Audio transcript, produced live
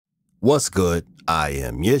What's good? I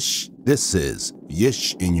am Yish. This is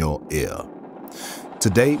Yish in your ear.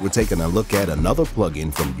 Today, we're taking a look at another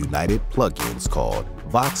plugin from United Plugins called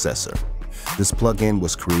VOXESSor. This plugin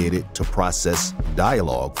was created to process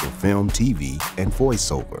dialogue for film, TV, and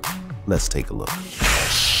voiceover. Let's take a look.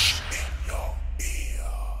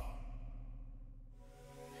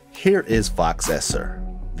 Here is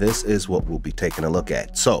VOXESSor. This is what we'll be taking a look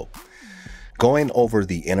at. So, going over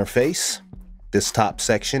the interface, this top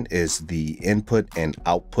section is the input and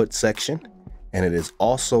output section, and it is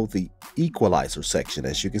also the equalizer section.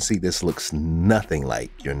 As you can see, this looks nothing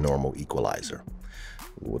like your normal equalizer.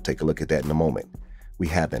 We'll take a look at that in a moment. We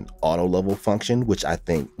have an auto level function, which I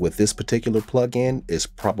think with this particular plugin is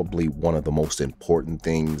probably one of the most important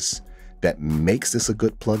things that makes this a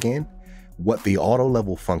good plugin. What the auto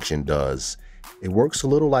level function does, it works a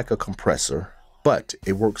little like a compressor, but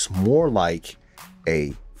it works more like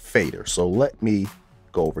a fader. So let me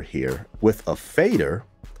go over here. With a fader,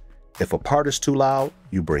 if a part is too loud,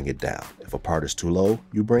 you bring it down. If a part is too low,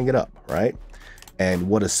 you bring it up, right? And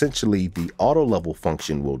what essentially the auto level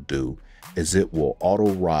function will do is it will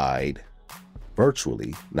auto ride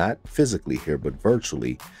virtually, not physically here, but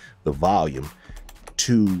virtually, the volume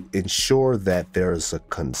to ensure that there's a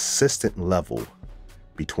consistent level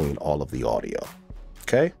between all of the audio.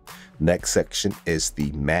 Okay, next section is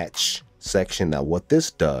the match section. Now what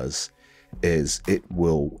this does is it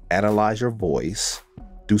will analyze your voice,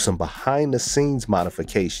 do some behind the scenes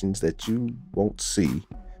modifications that you won't see.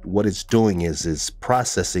 What it's doing is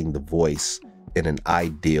processing the voice in an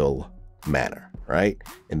ideal manner, right?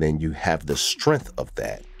 And then you have the strength of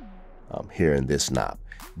that here in this knob.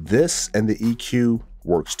 This and the EQ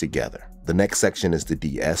works together. The next section is the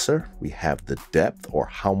De-Esser. We have the depth or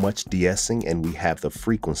how much de-essing, and we have the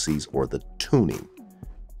frequencies or the tuning.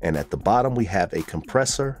 And at the bottom, we have a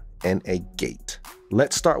compressor and a gate.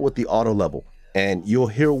 Let's start with the auto level, and you'll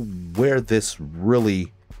hear where this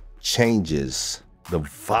really changes the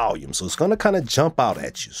volume. So it's going to kind of jump out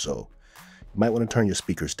at you. So you might want to turn your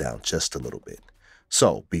speakers down just a little bit.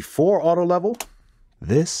 So before auto level,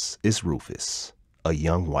 this is Rufus, a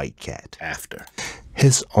young white cat. After,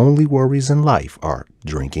 his only worries in life are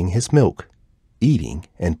drinking his milk, eating,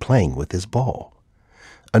 and playing with his ball.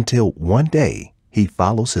 Until one day, he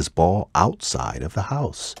follows his ball outside of the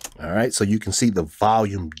house. All right, so you can see the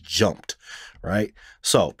volume jumped, right?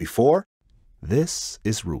 So before, this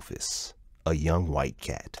is Rufus, a young white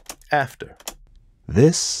cat. After,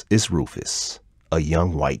 this is Rufus, a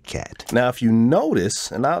young white cat. Now, if you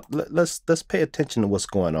notice, and let's pay attention to what's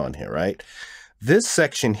going on here, right? This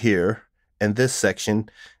section here and this section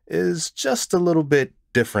is just a little bit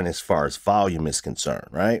different as far as volume is concerned,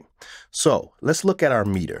 right? So let's look at our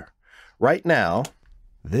meter. Right now,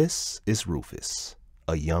 this is Rufus,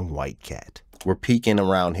 a young white cat. We're peaking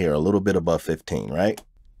around here a little bit above 15, right?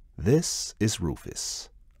 This is Rufus,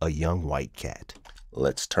 a young white cat.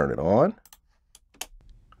 Let's turn it on.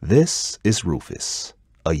 This is Rufus,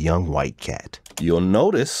 a young white cat. You'll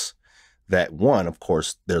notice that one, of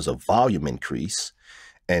course, there's a volume increase,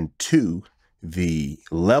 and two, the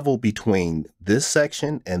level between this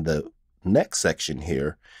section and the next section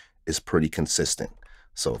here is pretty consistent.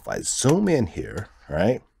 So if I zoom in here,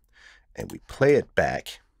 right, and we play it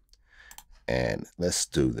back, and let's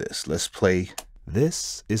do this. Let's play,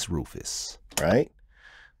 this is Rufus, right?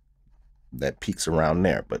 That peaks around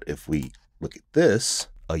there. But if we look at this,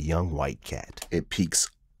 a young white cat, it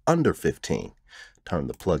peaks under 15. Turn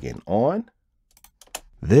the plugin on.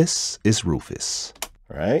 This is Rufus,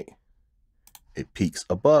 right? It peaks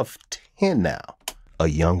above 10 now. A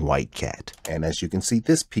young white cat. And as you can see,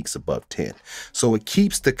 this peaks above 10. So it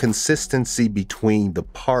keeps the consistency between the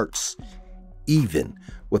parts even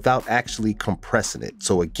without actually compressing it.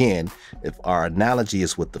 So again, if our analogy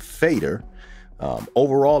is with the fader,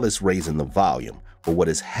 overall it's raising the volume. But what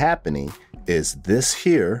is happening is this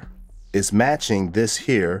here is matching this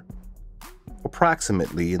here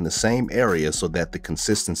approximately in the same area so that the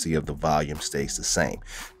consistency of the volume stays the same.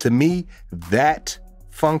 To me, that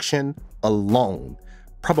function alone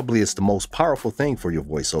probably is the most powerful thing for your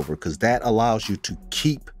voiceover, because that allows you to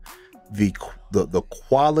keep the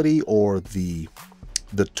quality or the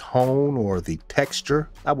tone or the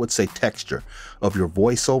texture, I would say texture, of your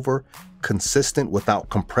voiceover consistent without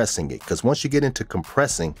compressing it. Because once you get into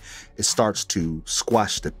compressing, it starts to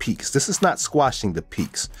squash the peaks. This is not squashing the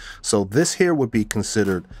peaks. So this here would be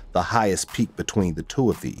considered the highest peak between the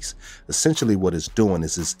two of these. Essentially what it's doing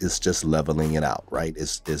is just leveling it out, right?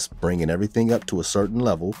 It's bringing everything up to a certain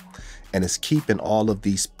level, and it's keeping all of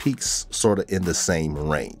these peaks sort of in the same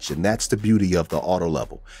range. And that's the beauty of the auto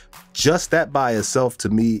level. Just that by itself to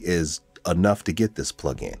me is enough to get this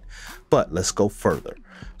plugin. But let's go further.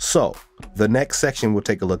 So the next section we'll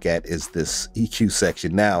take a look at is this EQ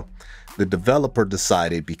section. Now, the developer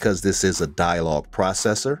decided, because this is a dialogue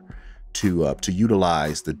processor, to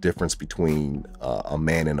utilize the difference between a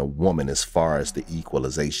man and a woman as far as the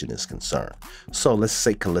equalization is concerned. So let's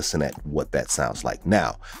take a listen at what that sounds like.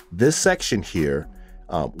 Now, this section here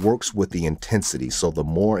works with the intensity. So the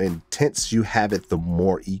more intense you have it, the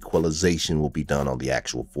more equalization will be done on the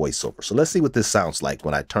actual voiceover. So let's see what this sounds like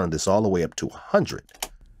when I turn this all the way up to 100.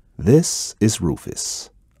 This is Rufus,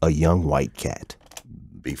 a young white cat.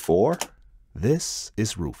 Before. This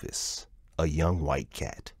is Rufus, a young white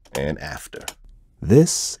cat. And after.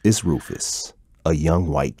 This is Rufus, a young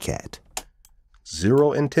white cat.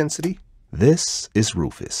 0 intensity. This is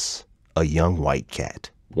Rufus, a young white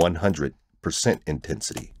cat. 100%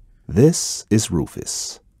 intensity. This is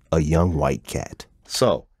Rufus, a young white cat.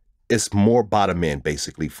 So it's more bottom end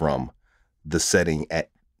basically from the setting at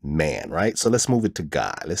man, right? So let's move it to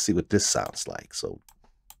guy. Let's see what this sounds like. So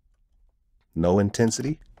no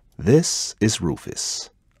intensity. This is Rufus,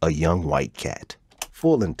 a young white cat.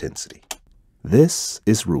 Full intensity. This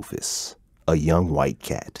is Rufus, a young white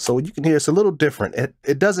cat. So you can hear it's a little different.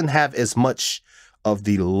 It doesn't have as much of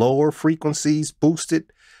the lower frequencies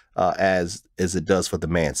boosted as it does for the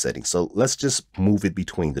man setting. So let's just move it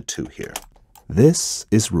between the two here. This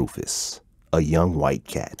is Rufus, a young white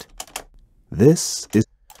cat. This is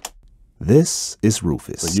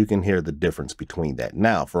Rufus. So you can hear the difference between that.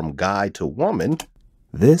 Now from guy to woman.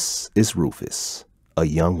 This is Rufus, a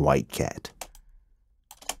young white cat.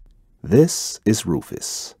 This is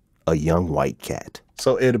Rufus, a young white cat.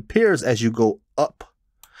 So it appears as you go up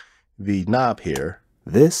the knob here,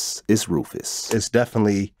 this is Rufus. It's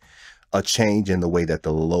definitely a change in the way that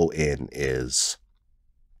the low end is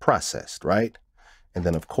processed, right? And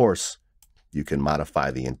then of course, you can modify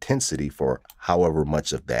the intensity for however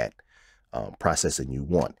much of that processing you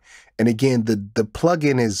want. And again, the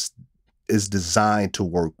plugin is designed to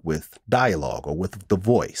work with dialogue or with the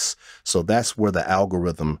voice. So that's where the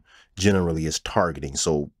algorithm generally is targeting.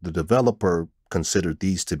 So the developer considered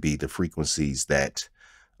these to be the frequencies that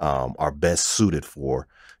are best suited for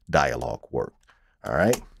dialogue work. All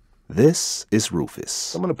right. This is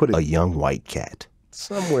Rufus. I'm going to put a young white cat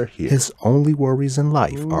somewhere here. His only worries in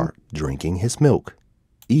life are drinking his milk,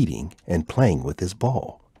 eating, and playing with his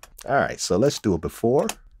ball. All right. So let's do it before.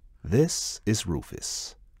 This is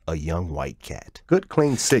Rufus, a young white cat. Good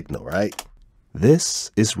clean signal, right? This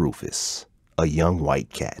is Rufus, a young white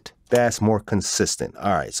cat. That's more consistent.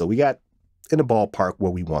 All right, so we got in the ballpark where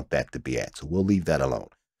we want that to be at. So we'll leave that alone.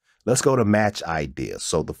 Let's go to match ideas.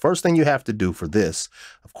 So the first thing you have to do for this,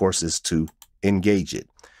 of course, is to engage it.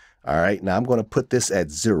 All right, now I'm going to put this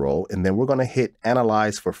at 0, and then we're going to hit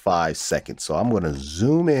analyze for 5 seconds. So I'm going to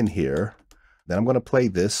zoom in here. Then I'm going to play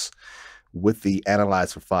this with the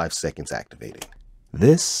analyze for 5 seconds activated.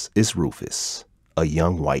 This is Rufus, a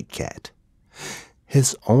young white cat.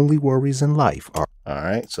 His only worries in life are... All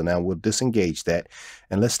right, so now we'll disengage that,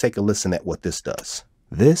 and let's take a listen at what this does.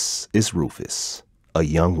 This is Rufus, a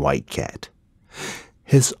young white cat.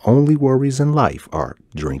 His only worries in life are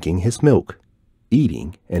drinking his milk,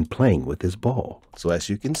 eating, and playing with his ball. So as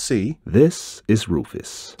you can see, this is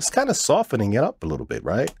Rufus. It's kind of softening it up a little bit,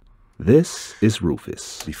 right? This is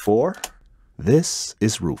Rufus. Before. This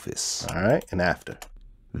is Rufus. All right, and after.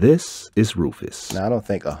 This is Rufus. Now, I don't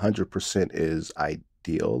think 100% is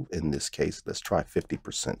ideal in this case. Let's try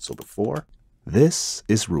 50%. So before. This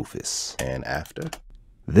is Rufus. And after.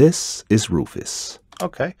 This is Rufus.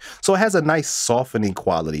 Okay, so it has a nice softening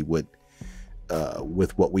quality with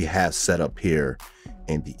what we have set up here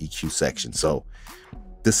in the EQ section. So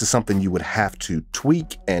this is something you would have to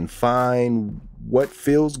tweak and find what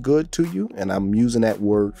feels good to you. And I'm using that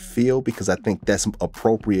word feel because I think that's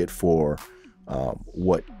appropriate for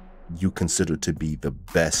what you consider to be the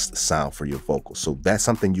best sound for your vocals. So that's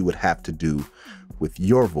something you would have to do with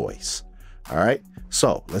your voice. All right,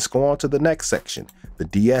 so let's go on to the next section, the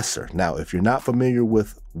De-Esser. Now, if you're not familiar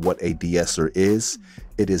with what a De-Esser is,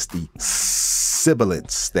 it is the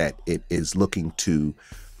sibilance that it is looking to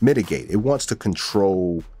mitigate. It wants to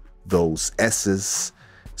control those S's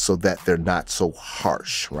so that they're not so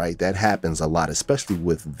harsh, right? That happens a lot, especially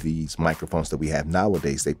with these microphones that we have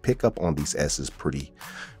nowadays. They pick up on these S's pretty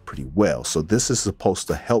well. So this is supposed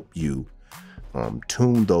to help you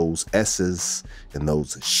tune those S's and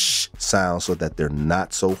those sh sounds so that they're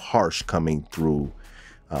not so harsh coming through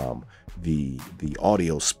the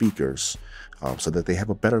audio speakers, so that they have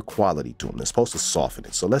a better quality to them. They're supposed to soften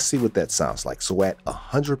it. So let's see what that sounds like. So at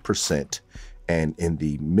 100% and in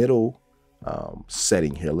the middle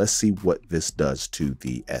setting here. Let's see what this does to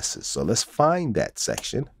the S's. So let's find that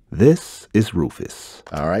section. This is Rufus.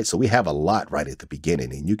 All right, so we have a lot right at the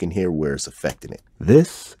beginning, and you can hear where it's affecting it.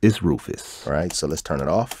 This is Rufus. All right, so let's turn it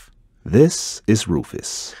off. This is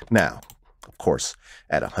Rufus. Now, of course,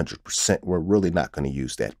 at 100%, we're really not going to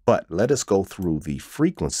use that. But let us go through the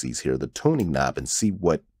frequencies here, the tuning knob, and see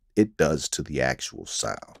what it does to the actual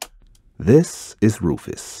sound. This is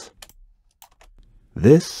Rufus.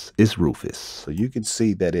 This is Rufus. So you can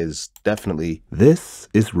see that is definitely, this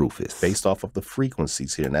is Rufus. Based off of the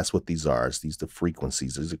frequencies here, and that's what these are. These are the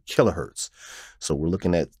frequencies. These are kilohertz. So we're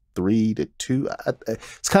looking at 3 to 2.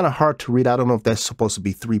 It's kind of hard to read. I don't know if that's supposed to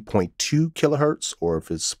be 3.2 kilohertz or if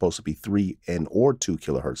it's supposed to be 3 or 2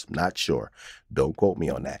 kilohertz. I'm not sure. Don't quote me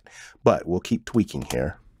on that. But we'll keep tweaking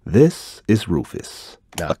here. This is Rufus.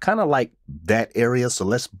 Now, I kind of like that area, so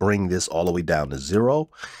let's bring this all the way down to 0.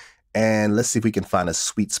 And let's see if we can find a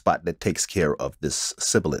sweet spot that takes care of this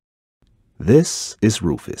sibilant. This is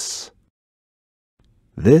Rufus.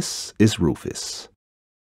 This is Rufus.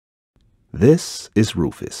 This is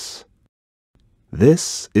Rufus.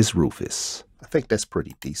 This is Rufus. I think that's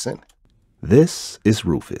pretty decent. This is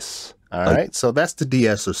Rufus. All right, so that's the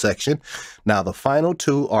De-Esser section. Now the final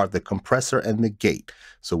two are the compressor and the gate.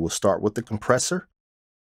 So we'll start with the compressor.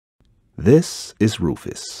 This is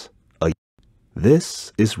Rufus.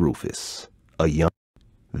 This is Rufus,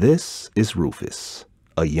 this is Rufus,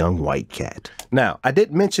 a young white cat. Now, I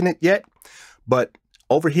didn't mention it yet, but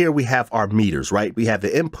over here we have our meters, right? We have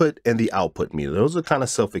the input and the output meter. Those are kind of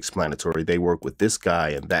self-explanatory. They work with this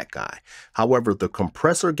guy and that guy. However, the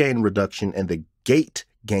compressor gain reduction and the gate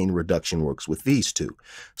gain reduction works with these two.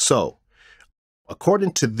 So,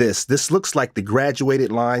 according to this looks like the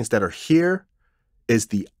graduated lines that are here is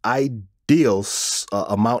the ideal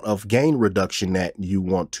amount of gain reduction that you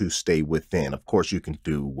want to stay within. Of course, you can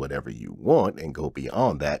do whatever you want and go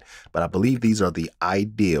beyond that, but I believe these are the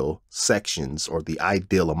ideal sections or the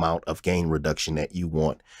ideal amount of gain reduction that you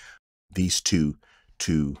want these two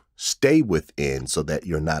to stay within so that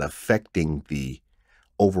you're not affecting the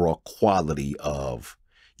overall quality of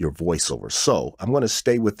your voiceover. So I'm going to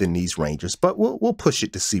stay within these ranges, but we'll push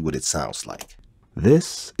it to see what it sounds like.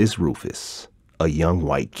 This is Rufus, a young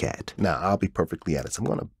white cat. Now, I'll be perfectly honest. I'm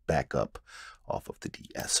going to back up off of the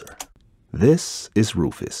De-Esser. This is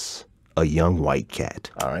Rufus, a young white cat.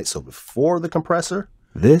 All right, so before the compressor,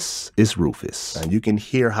 this is Rufus. And you can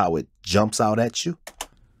hear how it jumps out at you.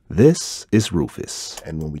 This is Rufus.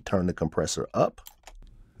 And when we turn the compressor up,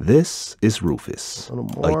 this is Rufus. A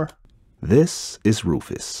little more. This is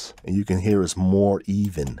Rufus. And you can hear it's more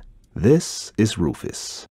even. This is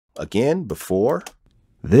Rufus. Again, before.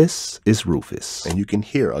 This is Rufus. And you can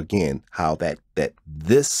hear again how the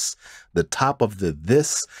top of the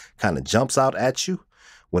this kind of jumps out at you.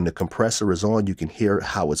 When the compressor is on, you can hear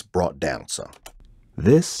how it's brought down some.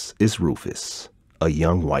 This is Rufus, a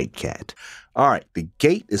young white cat. All right, the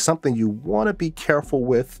gate is something you want to be careful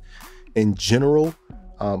with in general.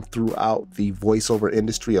 Throughout the voiceover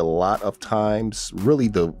industry, a lot of times, really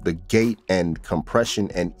the gate and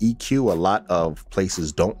compression and EQ, a lot of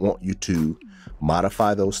places don't want you to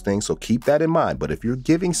modify those things. So keep that in mind. But if you're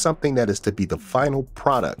giving something that is to be the final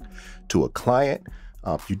product to a client,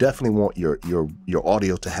 you definitely want your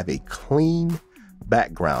audio to have a clean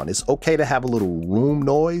background. It's okay to have a little room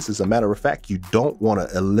noise. As a matter of fact, you don't want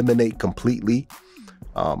to eliminate completely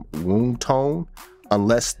room tone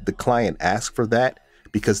unless the client asks for that,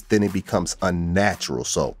 because then it becomes unnatural.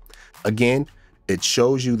 So again, it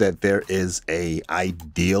shows you that there is a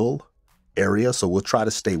ideal area. So we'll try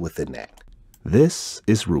to stay within that. This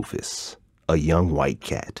is Rufus, a young white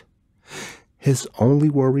cat. His only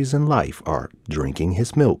worries in life are drinking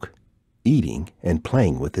his milk, eating, and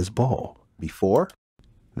playing with his ball. Before,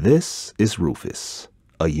 this is Rufus,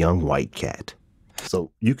 a young white cat.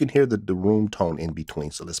 So you can hear the room tone in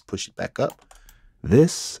between. So let's push it back up.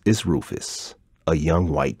 This is Rufus, a young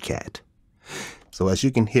white cat. So as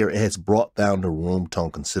you can hear, it has brought down the room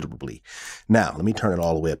tone considerably. Now, let me turn it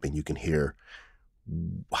all the way up and you can hear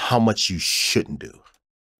how much you shouldn't do.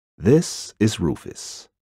 This is Rufus,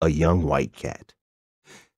 a young white cat.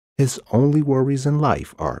 His only worries in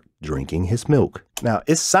life are drinking his milk. Now,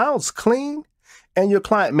 it sounds clean, and your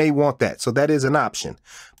client may want that, so that is an option.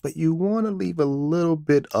 But you want to leave a little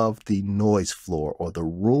bit of the noise floor or the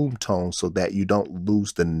room tone so that you don't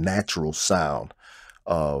lose the natural sound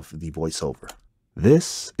of the voiceover.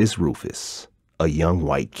 This is Rufus, a young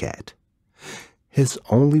white cat. His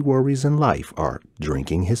only worries in life are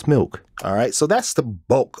drinking his milk. All right, so that's the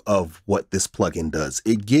bulk of what this plugin does.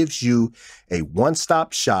 It gives you a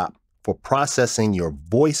one-stop shop for processing your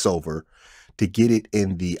voiceover to get it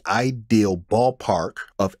in the ideal ballpark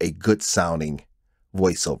of a good sounding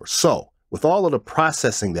voiceover. So with all of the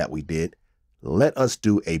processing that we did, let us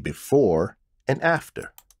do a before and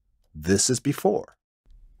after. This is before.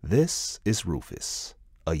 This is Rufus,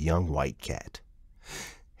 a young white cat.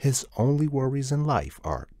 His only worries in life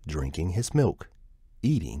are drinking his milk,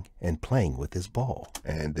 eating, and playing with his ball.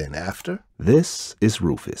 And then after, this is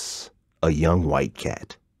Rufus, a young white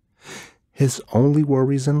cat. His only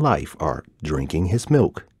worries in life are drinking his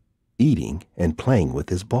milk, eating, and playing with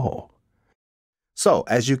his ball. So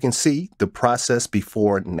as you can see, the process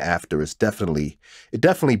before and after is definitely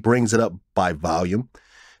brings it up by volume.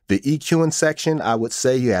 The EQing section, I would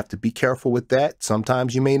say you have to be careful with that.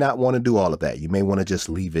 Sometimes you may not want to do all of that. You may want to just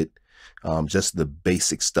leave it, just the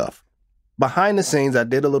basic stuff. Behind the scenes, I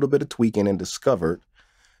did a little bit of tweaking and discovered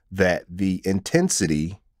that the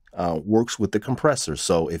intensity works with the compressor.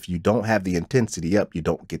 So if you don't have the intensity up, you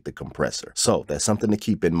don't get the compressor. So that's something to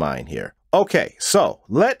keep in mind here. Okay, so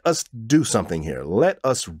let us do something here. Let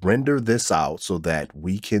us render this out so that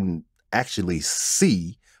we can actually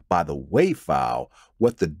see by the WAV file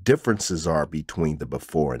what the differences are between the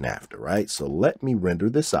before and after, right? So let me render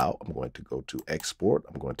this out. I'm going to go to export.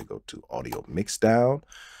 I'm going to go to audio mixdown.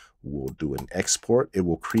 We'll do an export. It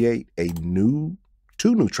will create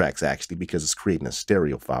two new tracks actually, because it's creating a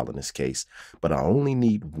stereo file in this case, but I only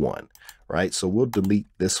need one, right? So we'll delete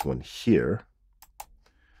this one here.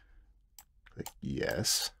 Click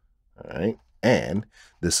yes. All right. And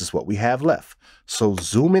this is what we have left. So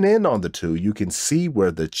zooming in on the two, you can see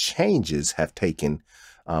where the changes have taken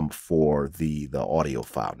for the audio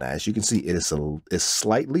file. Now, as you can see, it's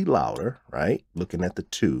slightly louder, right? Looking at the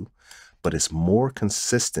two, but it's more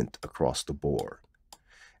consistent across the board.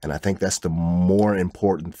 And I think that's the more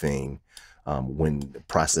important thing when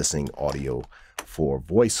processing audio for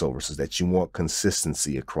voiceovers, is that you want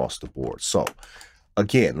consistency across the board. So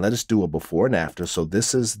again, let us do a before and after. So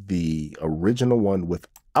this is the original one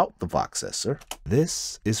without the VOXESSOR.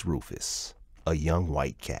 This is Rufus, a young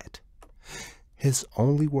white cat. His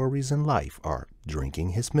only worries in life are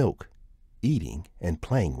drinking his milk, eating, and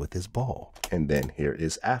playing with his ball. And then here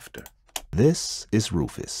is after. This is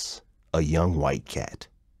Rufus, a young white cat.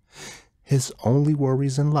 His only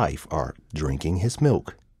worries in life are drinking his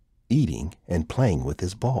milk, eating, and playing with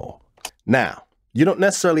his ball. Now, you don't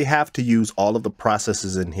necessarily have to use all of the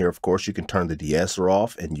processes in here. Of course, you can turn the De-Esser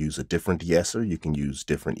off and use a different De-Esser. You can use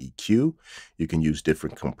different EQ. You can use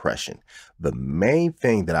different compression. The main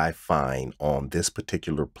thing that I find on this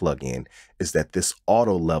particular plugin is that this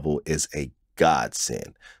auto level is a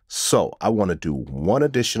godsend. So I want to do one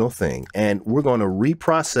additional thing, and we're going to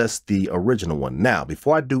reprocess the original one. Now,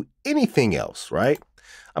 before I do anything else, right,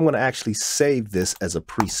 I'm going to actually save this as a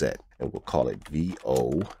preset, and we'll call it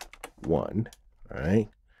VO1. All right,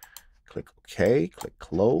 click OK, click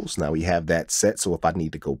close. Now we have that set, so if I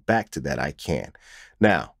need to go back to that, I can.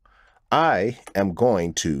 Now, I am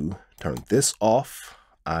going to turn this off.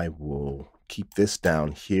 I will keep this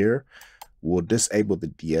down here. We'll disable the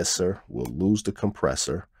De-Esser. We'll lose the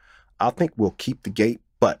compressor. I think we'll keep the gate,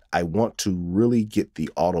 but I want to really get the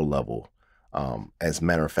auto level. As a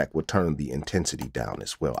matter of fact, we'll turn the intensity down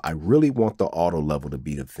as well. I really want the auto level to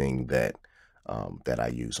be the thing that I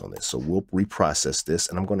use on this. So we'll reprocess this,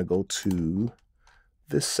 and I'm going to go to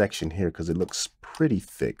this section here because it looks pretty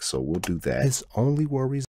thick. So we'll do that. His only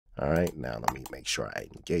worries. All right, now let me make sure I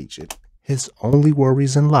engage it. His only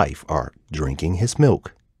worries in life are drinking his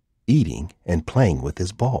milk, eating, and playing with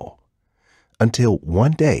his ball. Until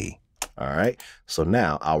one day. All right, so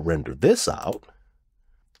now I'll render this out.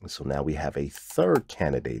 And so now we have a third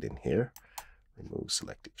candidate in here. Remove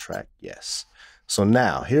selected track, yes. So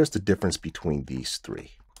now here's the difference between these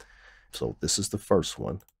three. So this is the first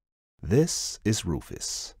one. This is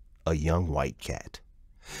Rufus, a young white cat.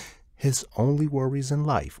 His only worries in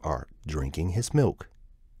life are drinking his milk,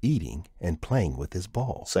 eating, and playing with his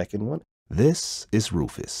ball. Second one. This is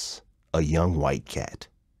Rufus, a young white cat.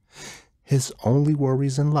 His only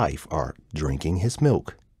worries in life are drinking his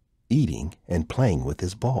milk, eating, and playing with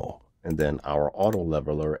his ball. And then our auto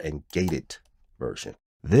leveler and gated version.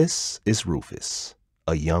 This is Rufus,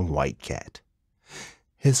 a young white cat.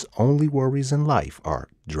 His only worries in life are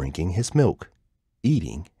drinking his milk,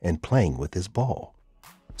 eating, and playing with his ball.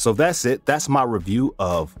 So that's it. That's my review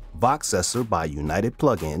of VOXESSOR by United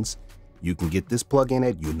Plugins. You can get this plugin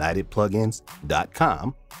at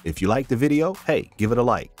unitedplugins.com. If you like the video, hey, give it a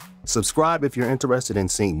like. Subscribe if you're interested in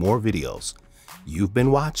seeing more videos. You've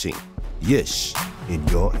been watching Yish in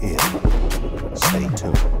your ear. Stay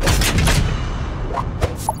tuned.